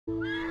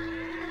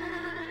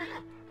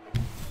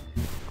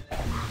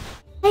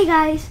Hey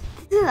guys,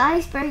 this is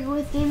Icebreaker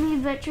with Gaming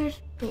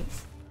Adventures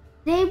Kids.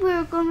 Today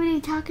we're going to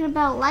be talking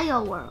about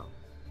Lego World.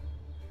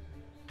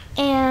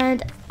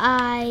 And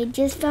I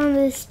just found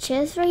this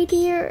chest right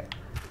here.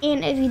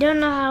 And if you don't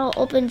know how to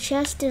open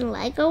chests in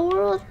Lego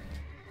World,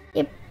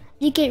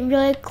 you get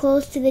really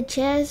close to the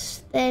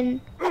chest,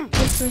 then you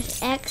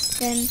press X,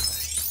 then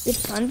you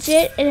punch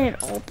it and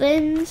it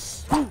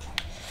opens.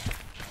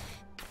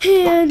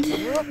 And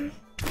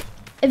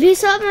if you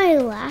saw my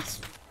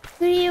last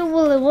video,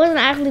 well, it wasn't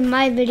actually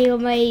my video,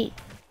 my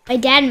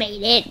dad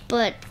made it,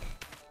 but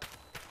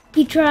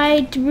he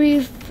tried to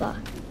breathe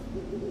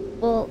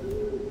well,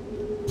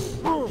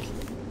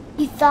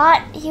 he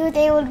thought he was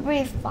able to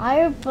breathe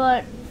fire,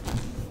 but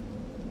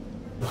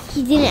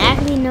he didn't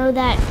actually know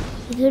that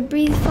he could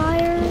breathe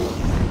fire.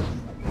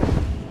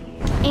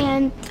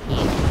 And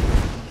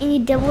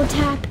you double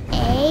tap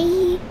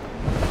A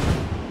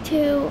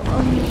to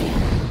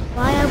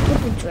fly up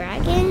with the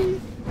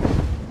dragon.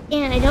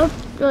 And I don't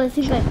really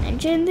think I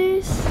mentioned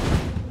this,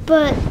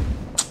 but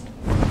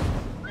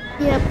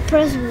you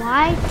press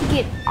Y to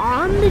get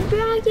on the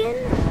dragon,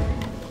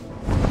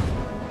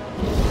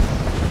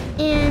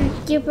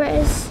 and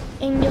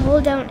you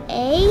hold down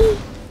A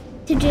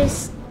to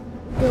just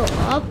go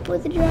up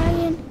with the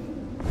dragon,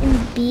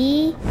 and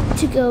B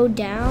to go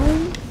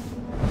down.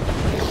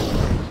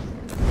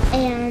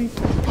 And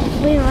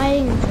when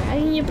riding the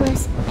dragon, you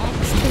press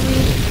X to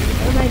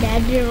reach. My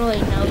dad didn't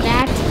really know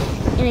that,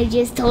 and I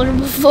just told him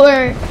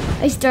before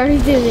I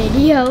started the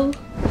video.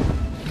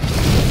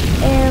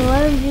 And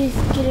let me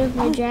just get off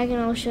my dragon,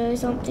 I'll show you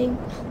something.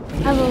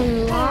 I've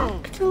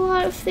unlocked a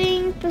lot of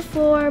things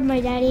before my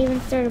dad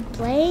even started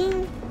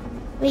playing.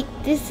 Like,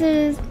 this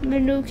is my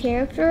new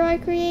character I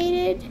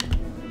created.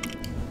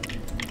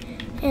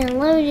 And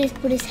let me just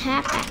put his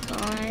hat back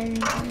on.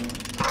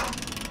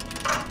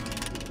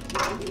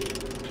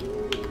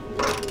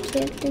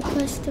 Character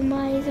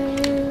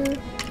customizer.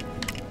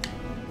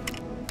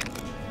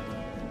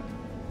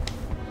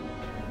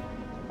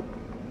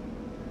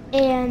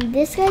 And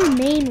this guy's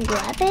main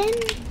weapon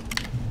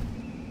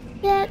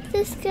that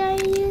this guy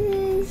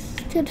uses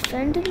to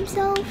defend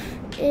himself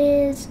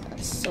is a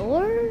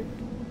sword.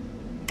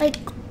 Like,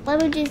 let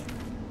me just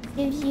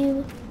give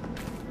you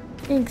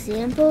an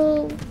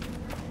example.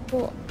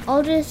 Well,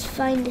 I'll just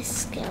find a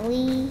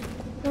skelly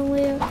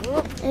somewhere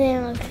and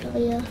then I'll show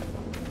you.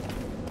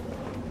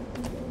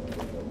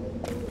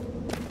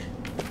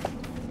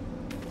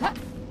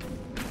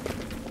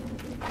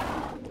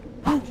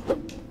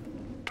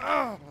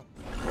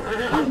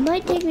 It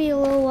might take me a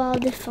little while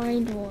to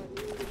find one.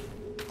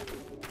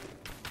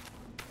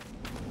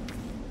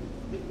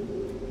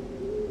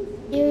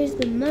 Here's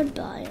the mud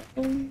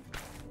biome.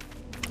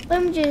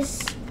 I'm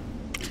just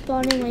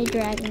spawning my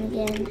dragon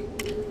again.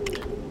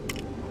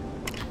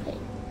 Wait,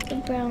 the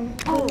brown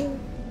hole.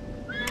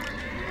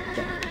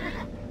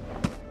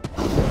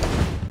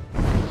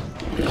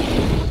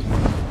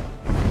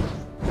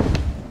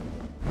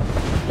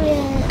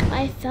 Yeah,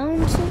 I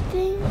found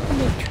something in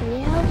the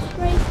treehouse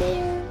right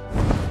there.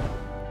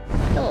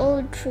 The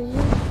old tree.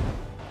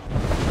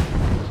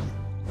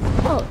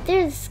 Oh,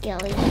 there's a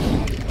skelly.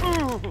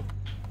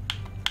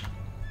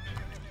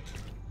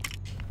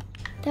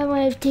 That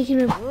might have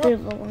taken a bit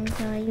of a long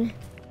time.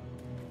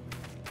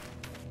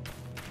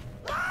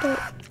 But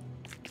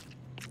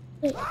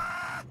wait.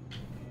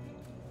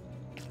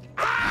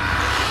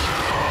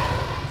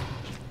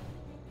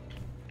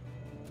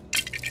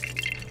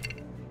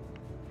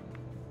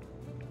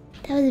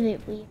 That was a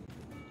bit weird.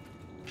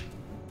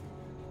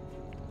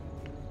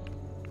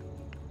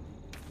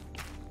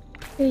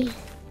 Three.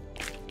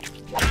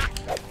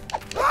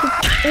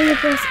 And you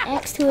press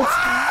X to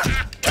attack.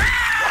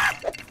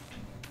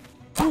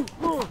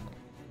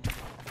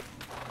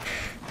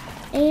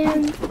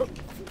 And you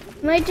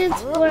might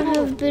just want to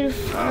have a bit of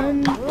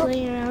fun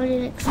playing around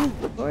and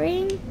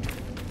exploring.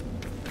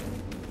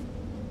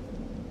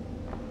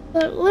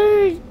 But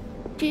let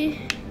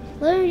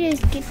me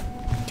just get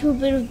to a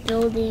bit of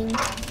building.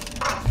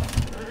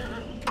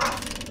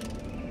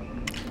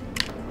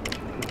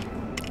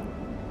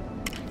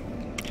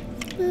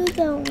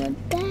 Don't want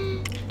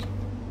that.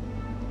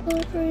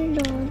 Over,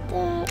 don't want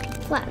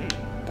that. Flatten.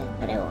 That's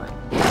what I want.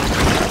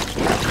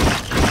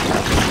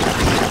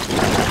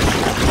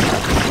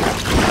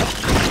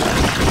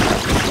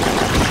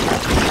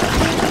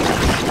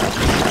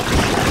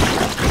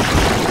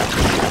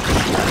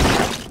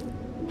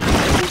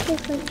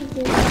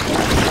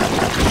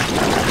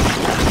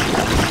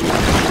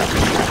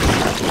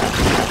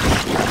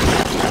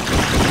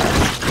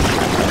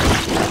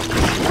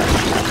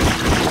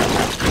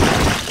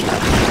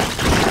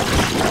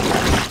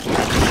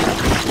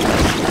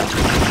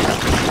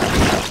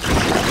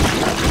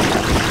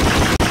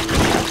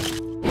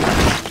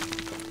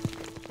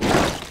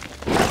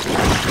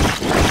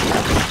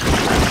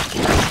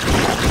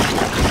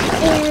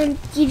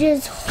 You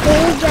just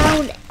hold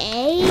down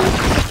A to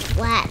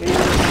flatten.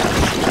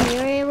 And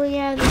you're able to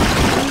have the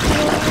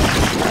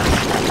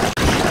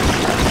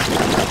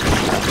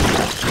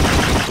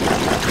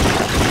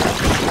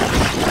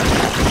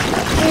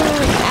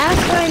And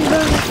after I'm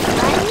done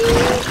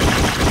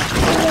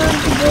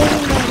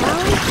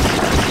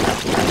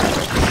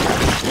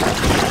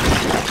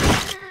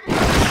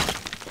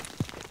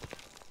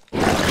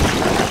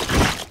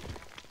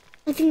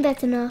think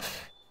that's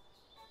enough.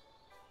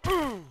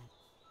 Oh,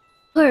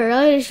 I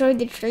really destroyed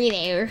the tree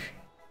there.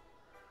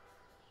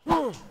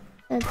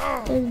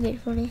 That's a bit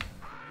funny.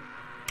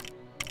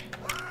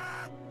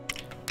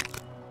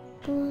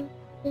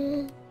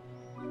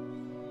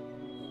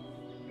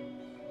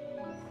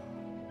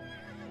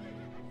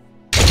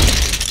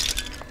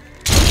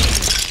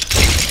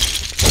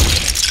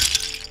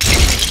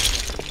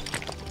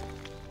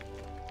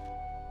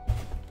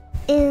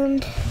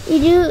 And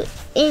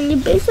you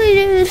basically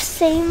do the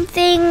same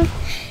thing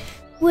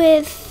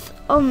with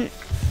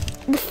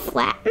the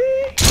flatten.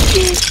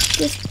 You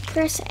just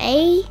press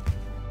A.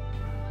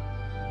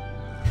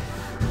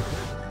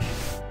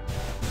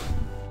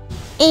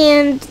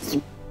 And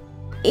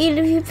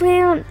if you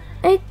play on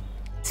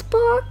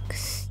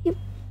Xbox, you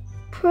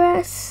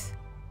press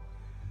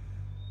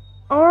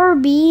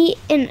RB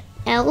and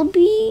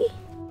LB.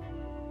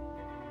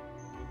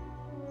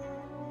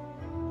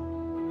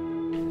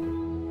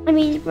 I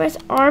mean, you press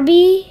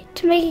RB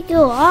to make it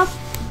go up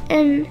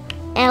and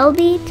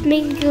LB to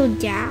make it go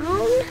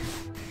down.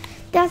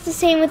 That's the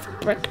same with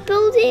brick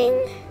building.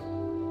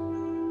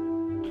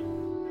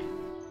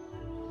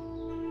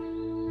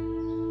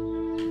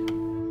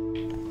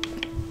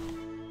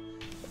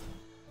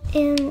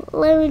 And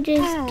let me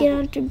just get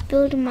on to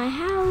building my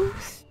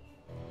house.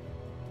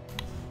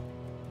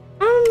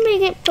 I'm gonna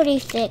make it pretty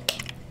thick.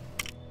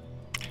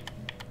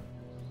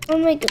 I'll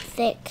make it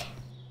thick.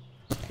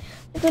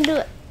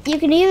 You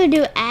can either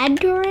do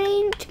add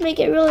terrain to make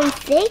it really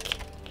thick,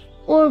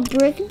 or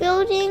brick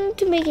building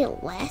to make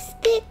it less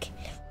thick.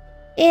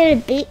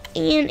 And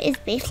it's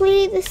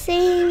basically the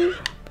same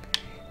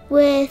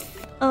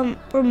with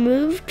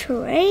remove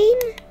terrain.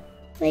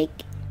 Like,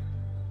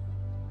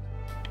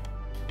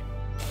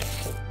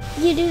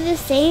 you do the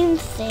same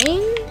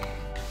thing.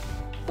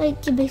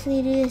 Like, you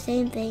basically do the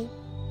same thing.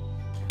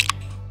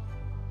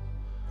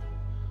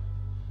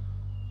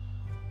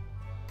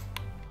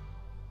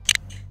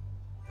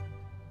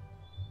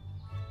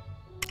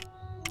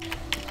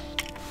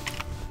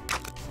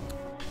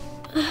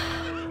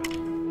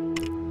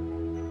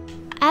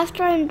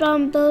 After I'm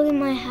done building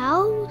my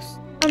house,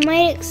 I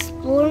might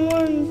explore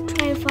more and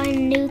try to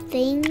find new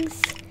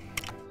things.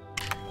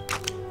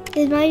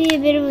 It might be a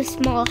bit of a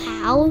small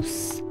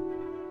house,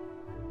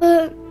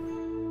 but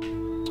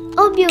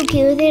I'll be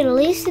okay with it. At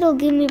least it'll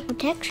give me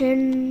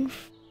protection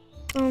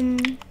from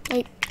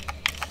like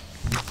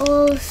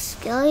all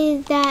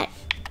skellies that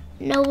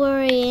know where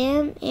I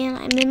am and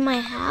I'm in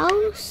my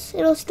house.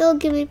 It'll still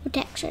give me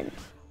protection.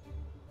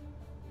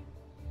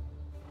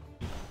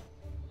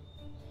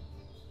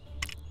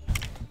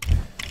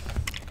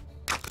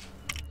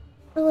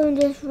 I'm going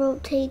to just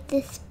rotate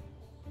this.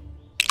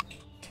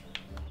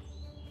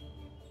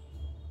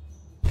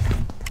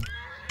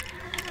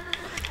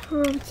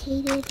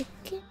 Rotate it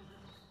again.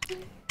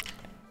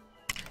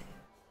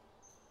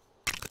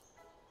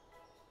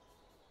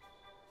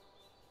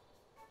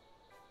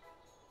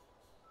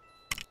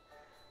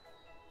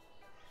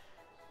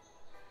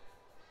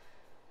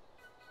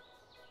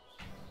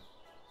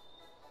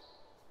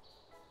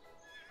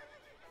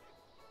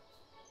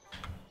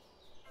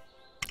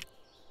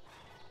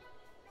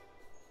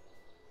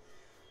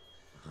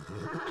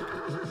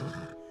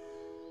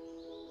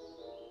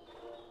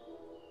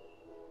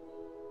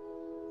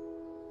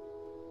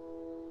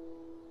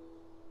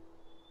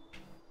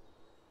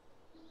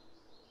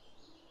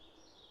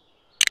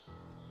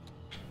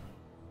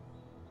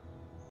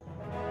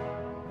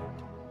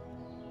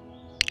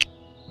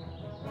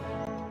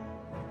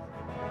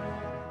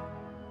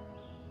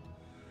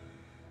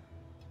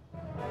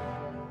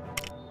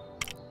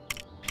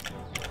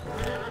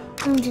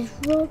 I'll just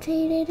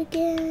rotate it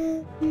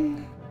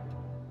again.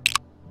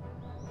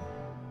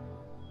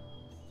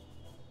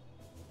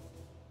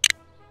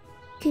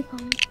 Keep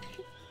on.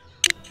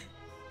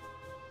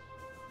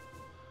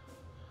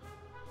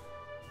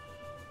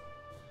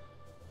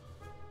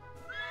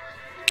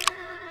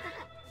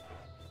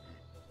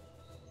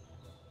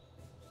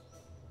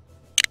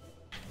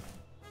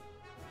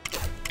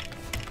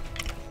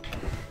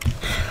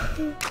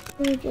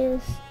 We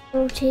just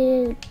rotate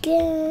it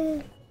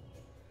again.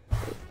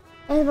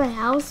 That's my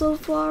house so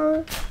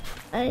far.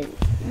 I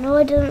know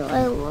it doesn't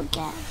really look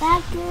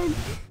that good,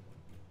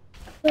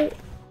 but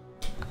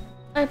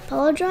I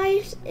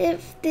apologize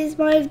if this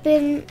might have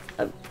been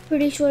a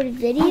pretty short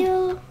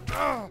video.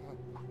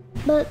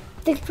 But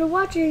thanks for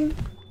watching.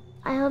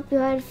 I hope you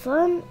had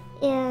fun,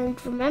 and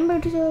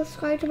remember to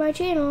subscribe to my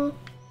channel.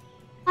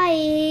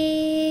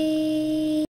 Bye.